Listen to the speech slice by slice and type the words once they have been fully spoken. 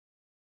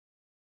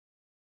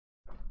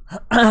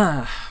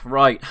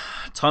Right,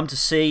 time to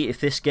see if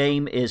this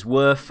game is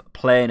worth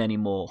playing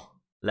anymore.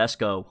 Let's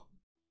go.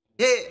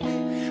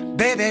 Yeah,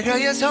 baby girl,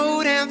 you're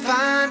so damn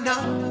fine,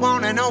 though.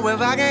 Wanna know if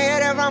I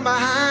can hit it from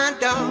behind,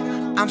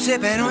 though. I'm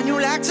sipping on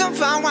you like some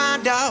fine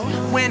wine, though.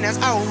 When it's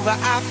over,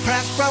 I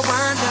press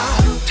rewind,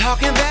 though.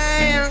 Talking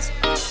bands,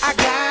 I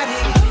got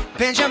it.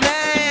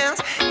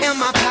 Benjamins in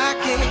my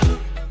pocket.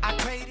 I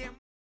trade him.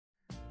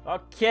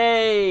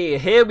 Okay,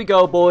 here we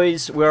go,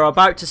 boys. We're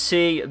about to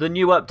see the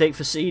new update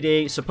for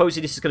CD.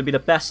 Supposedly this is going to be the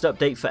best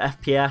update for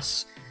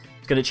FPS.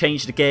 It's going to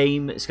change the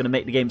game. It's going to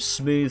make the game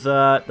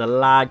smoother, the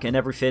lag and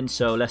everything.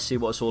 So let's see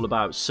what it's all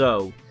about.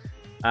 So,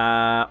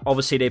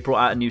 obviously they brought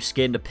out a new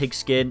skin, the pig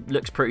skin.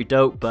 Looks pretty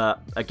dope,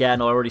 but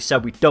again, I already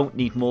said we don't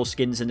need more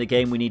skins in the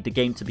game. We need the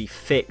game to be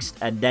fixed,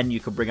 and then you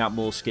can bring out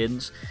more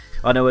skins.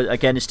 I know,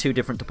 again, it's two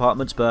different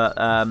departments, but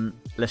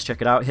let's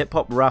check it out. Hip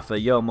Hop Rafa,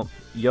 yo,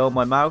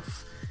 my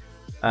mouth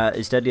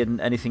is deadlier than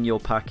anything you're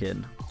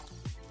packing.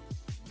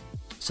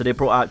 So they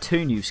brought out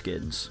two new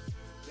skins.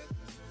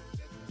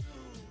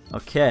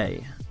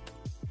 Okay.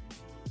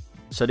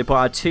 So they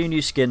brought out two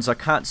new skins. I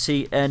can't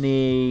see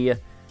anything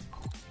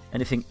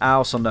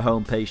else on the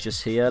homepage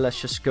just here. Let's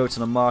just go to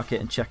the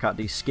market and check out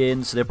these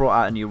skins. So they brought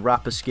out a new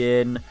rapper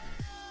skin,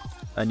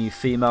 a new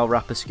female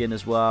rapper skin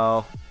as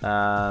well,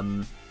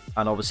 and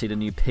obviously the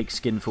new pig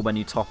skin for when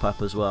you top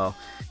up as well.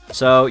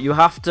 So you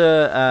have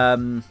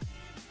to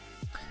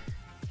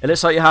it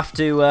looks like you have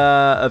to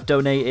have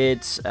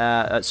donated,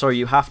 sorry,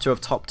 you have to have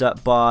topped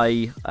up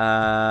by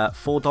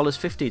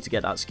 $4.50 to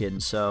get that skin.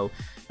 So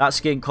that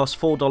skin costs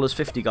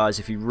 $4.50, guys,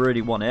 if you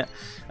really want it.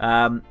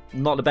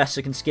 Not the best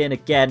looking skin.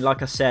 Again,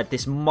 like I said,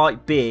 this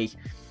might be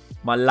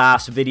my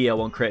last video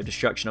on Creative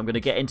Destruction. I'm going to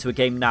get into a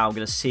game now. I'm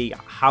going to see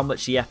how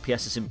much the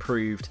FPS has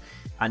improved.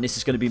 And this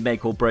is going to be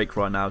make or break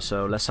right now.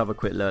 So let's have a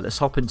quick look. Let's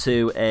hop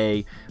into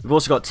a... We've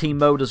also got team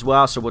mode as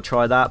well, so we'll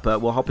try that.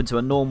 But we'll hop into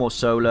a normal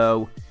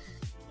solo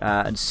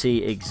and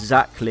see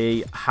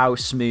exactly how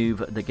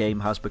smooth the game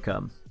has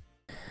become.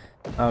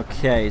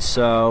 Okay,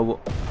 so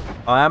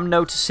I am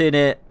noticing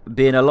it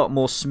being a lot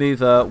more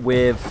smoother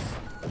with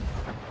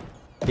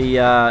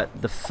the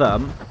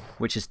thumb,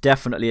 which is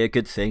definitely a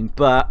good thing.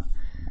 But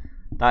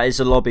that is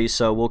a lobby,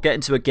 so we'll get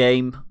into a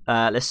game.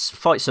 Let's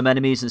fight some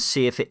enemies and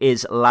see if it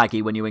is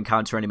laggy when you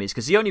encounter enemies.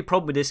 Because the only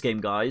problem with this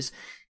game, guys,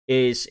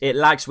 is it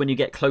lags when you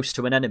get close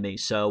to an enemy.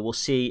 So we'll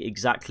see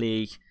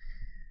exactly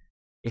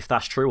if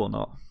that's true or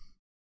not.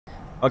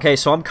 Okay,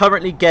 so I'm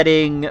currently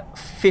getting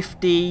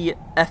 50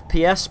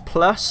 FPS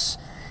plus.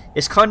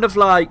 It's kind of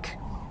like...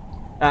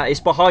 it's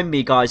behind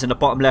me, guys, in the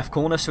bottom left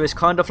corner. So it's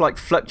kind of like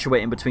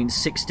fluctuating between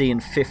 60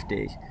 and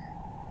 50.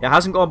 It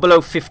hasn't gone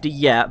below 50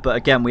 yet, but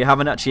again, we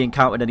haven't actually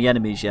encountered any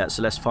enemies yet,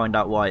 so let's find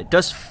out why. It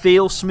does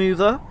feel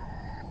smoother,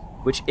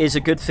 which is a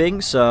good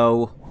thing,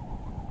 so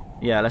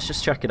yeah, let's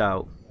just check it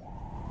out.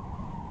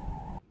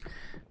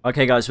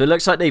 Okay, guys, well, it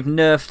looks like they've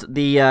nerfed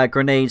the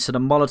grenades, so the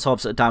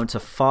Molotovs are down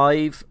to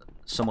 5.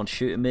 Someone's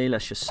shooting me.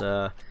 Let's just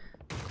get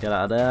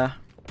out of there.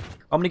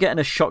 I'm going to get in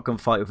a shotgun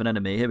fight with an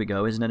enemy. Here we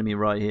go. Here's an enemy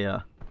right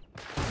here.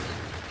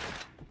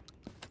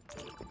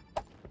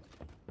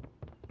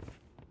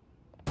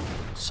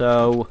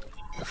 So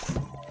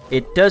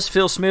it does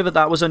feel smoother.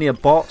 That was only a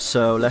bot,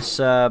 so let's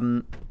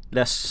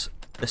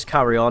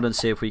carry on and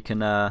see if we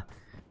can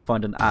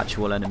find an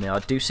actual enemy. I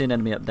do see an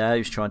enemy up there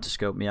who's trying to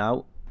scope me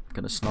out. I'm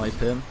gonna snipe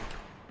him.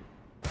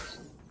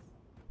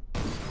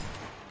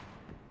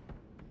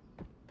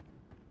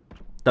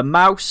 The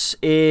mouse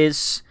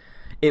is...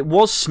 It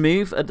was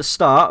smooth at the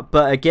start,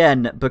 but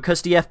again,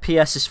 because the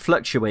FPS is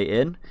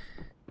fluctuating,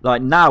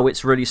 like now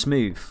it's really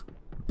smooth.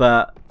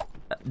 But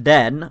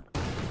then...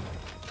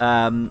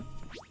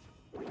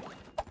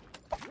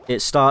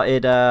 it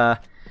started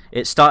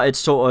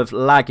sort of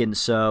lagging.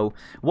 So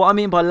what I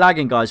mean by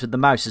lagging, guys, with the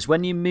mouse is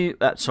when you move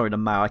sorry, the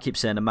mouse, I keep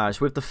saying the mouse,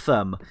 with the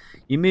thumb,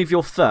 you move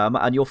your thumb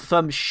and your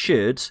thumb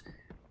should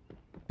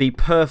be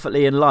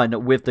perfectly in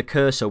line with the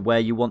cursor where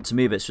you want to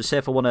move it. So say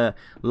if I want to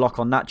lock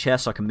on that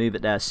chest, I can move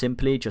it there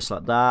simply, just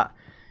like that.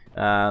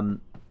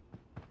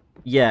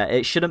 Yeah,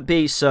 it shouldn't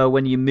be so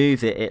when you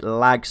move it, it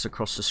lags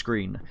across the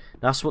screen.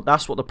 That's what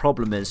the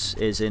problem is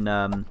in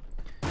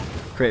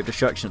Creative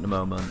Destruction at the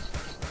moment.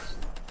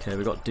 Okay,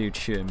 we got dude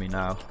shooting me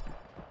now.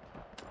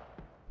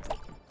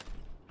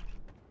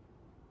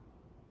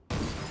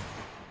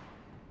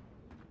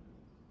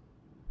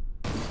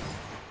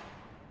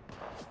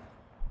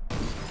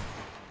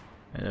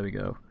 Okay, there we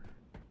go.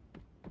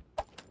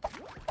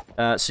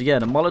 So yeah,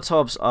 the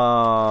Molotovs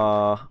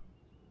are...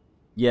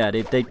 Yeah,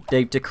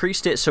 they've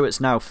decreased it so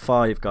it's now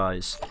 5,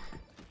 guys.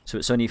 So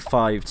it's only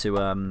 5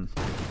 to...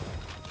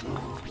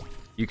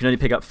 You can only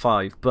pick up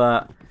 5,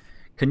 but...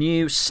 Can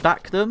you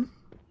stack them?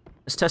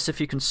 Let's test if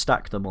you can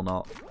stack them or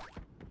not.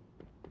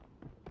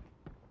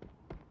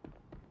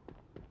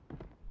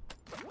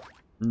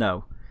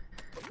 No.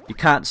 You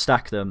can't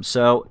stack them,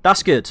 so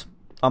that's good.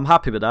 I'm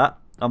happy with that.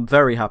 I'm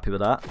very happy with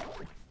that.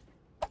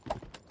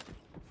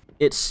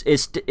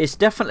 It's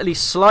definitely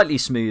slightly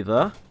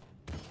smoother.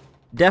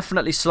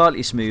 Definitely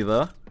slightly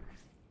smoother.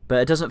 but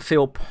it doesn't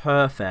feel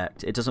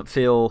perfect. It doesn't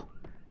feel...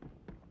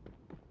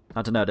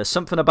 I don't know, there's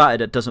something about it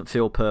that doesn't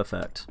feel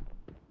perfect.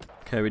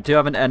 Okay, we do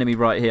have an enemy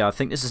right here. I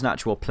think this is an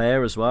actual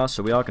player as well,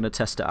 so we are going to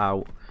test it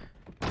out.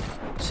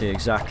 See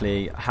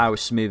exactly how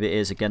smooth it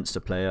is against a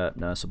player.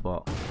 No, it's a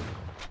bot.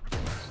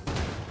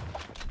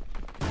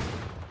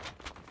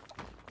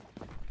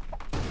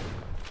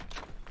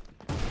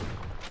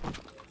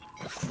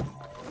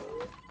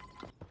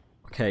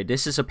 Okay,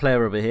 this is a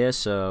player over here,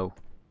 so...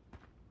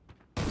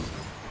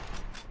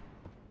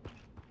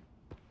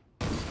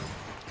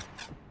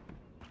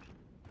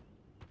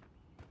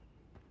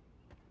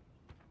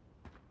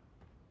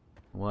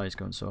 Why is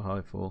going so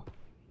high for?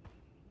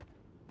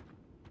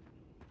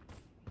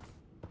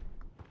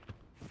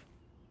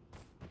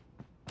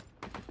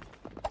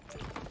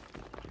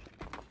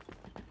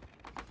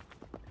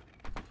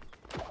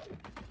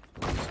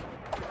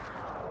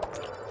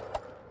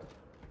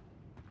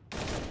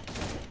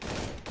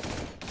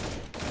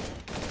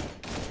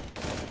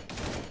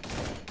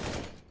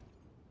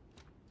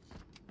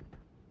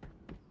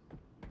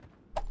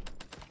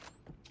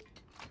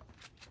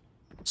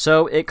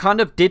 So it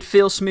kind of did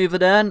feel smoother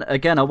then.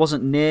 Again, I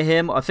wasn't near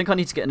him. I think I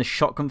need to get in a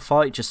shotgun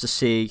fight just to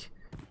see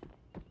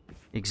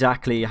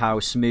exactly how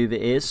smooth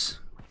it is.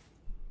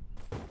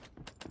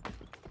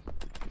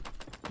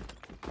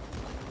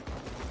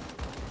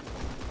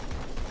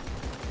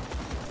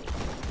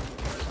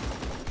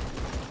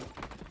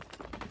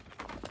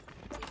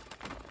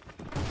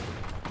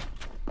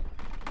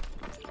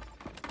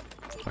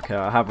 Okay,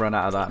 I have run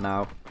out of that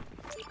now.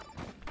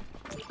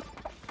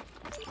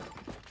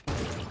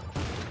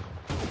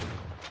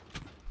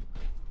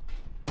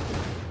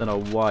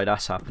 Don't know why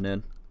that's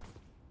happening.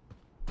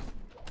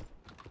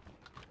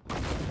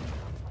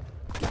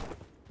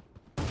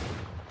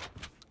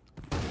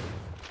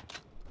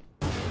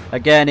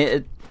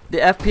 Again, the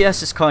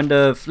FPS is kind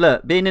of...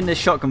 Look, being in this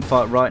shotgun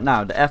fight right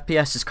now, the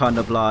FPS is kind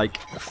of like...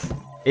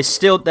 It's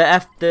still...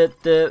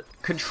 The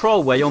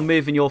control where you're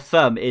moving your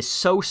thumb is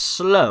so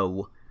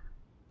slow.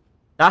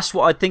 That's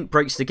what I think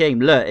breaks the game.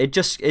 Look, it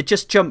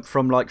just jumped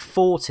from like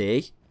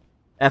 40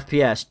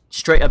 FPS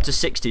straight up to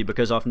 60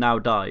 because I've now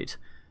died.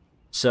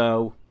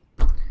 So,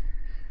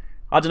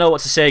 I don't know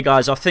what to say,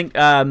 guys. I think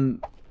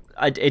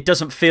it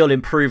doesn't feel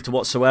improved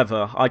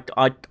whatsoever.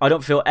 I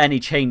don't feel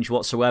any change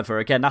whatsoever.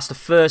 Again, that's the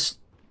first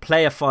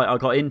player fight I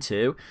got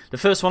into. The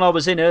first one I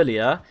was in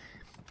earlier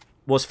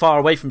was far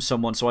away from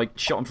someone, so I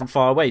shot him from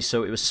far away,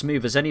 so it was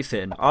smooth as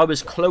anything. I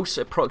was close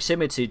at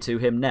proximity to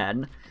him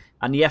then,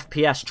 and the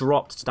FPS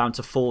dropped down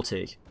to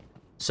 40.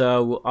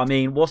 So, I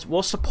mean,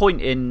 what's the point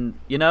in,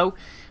 you know?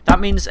 That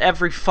means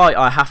every fight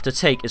I have to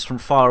take is from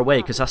far away,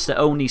 because that's the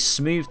only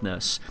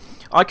smoothness.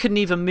 I couldn't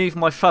even move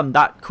my thumb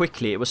that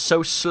quickly. It was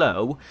so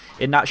slow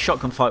in that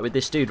shotgun fight with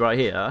this dude right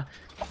here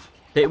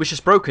that it was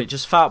just broken. It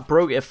just felt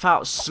broken. It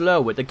felt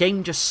slow. The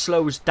game just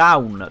slows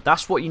down.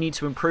 That's what you need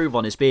to improve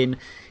on, is being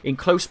in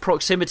close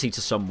proximity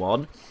to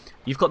someone.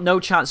 You've got no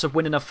chance of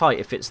winning a fight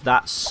if it's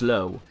that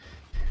slow.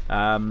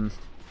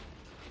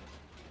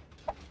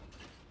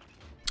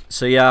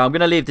 So yeah, I'm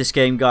going to leave this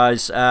game,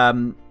 guys.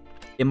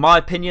 In my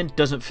opinion,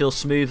 doesn't feel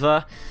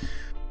smoother.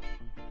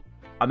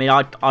 I mean,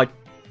 I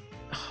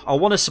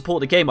want to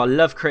support the game. I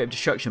love creative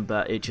destruction,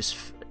 but it just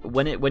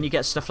when you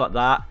get stuff like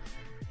that,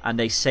 and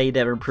they say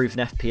they're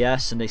improving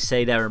FPS, and they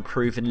say they're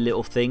improving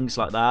little things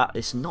like that,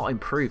 it's not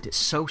improved. It's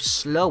so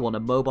slow on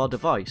a mobile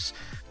device.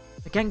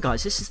 Again,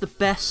 guys, this is the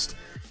best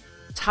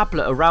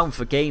tablet around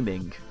for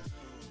gaming,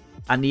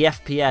 and the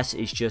FPS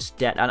is just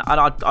dead. And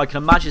I can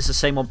imagine it's the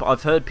same on...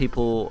 I've heard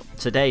people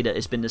today that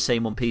it's been the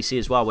same on PC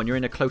as well. When you're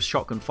in a close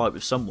shotgun fight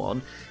with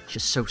someone, it's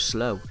just so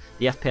slow.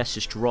 The FPS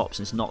just drops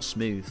and it's not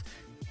smooth.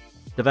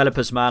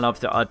 Developers, man,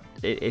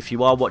 if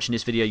you are watching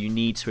this video, you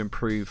need to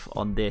improve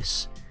on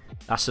this.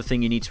 That's the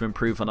thing you need to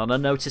improve on. And I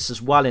noticed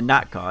as well in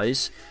that,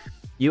 guys,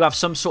 you have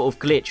some sort of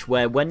glitch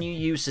where when you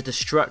use the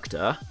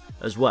destructor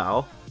as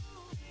well...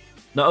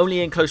 Not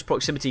only in close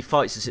proximity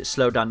fights does it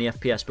slow down the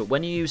FPS, but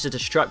when you use a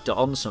destructor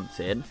on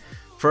something,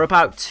 for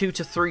about 2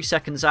 to 3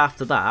 seconds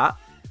after that,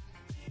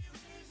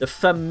 the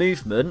thumb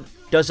movement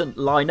doesn't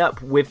line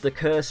up with the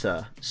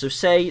cursor. So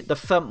say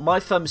my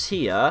thumb's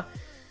here,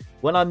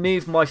 when I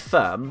move my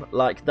thumb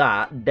like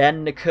that,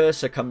 then the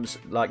cursor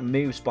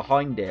moves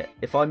behind it.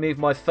 If I move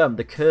my thumb,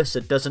 the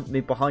cursor doesn't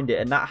move behind it,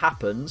 and that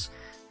happens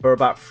for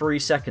about 3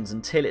 seconds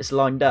until it's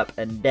lined up,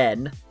 and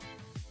then...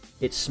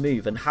 it's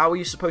smooth. And how are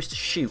you supposed to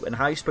shoot, and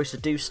how are you supposed to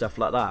do stuff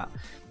like that?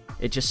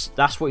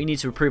 That's what you need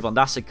to improve on.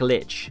 That's a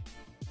glitch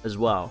as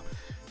well.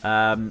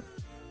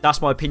 That's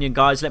my opinion,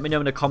 guys. Let me know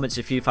in the comments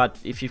if you've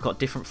got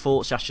different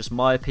thoughts. That's just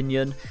my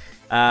opinion.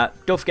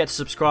 Don't forget to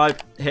subscribe,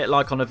 hit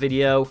like on the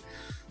video,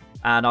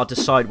 and I'll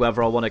decide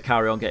whether I want to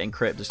carry on getting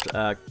creative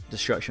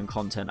destruction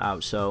content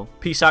out. So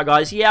peace out,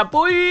 guys. Yeah,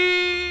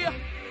 boy.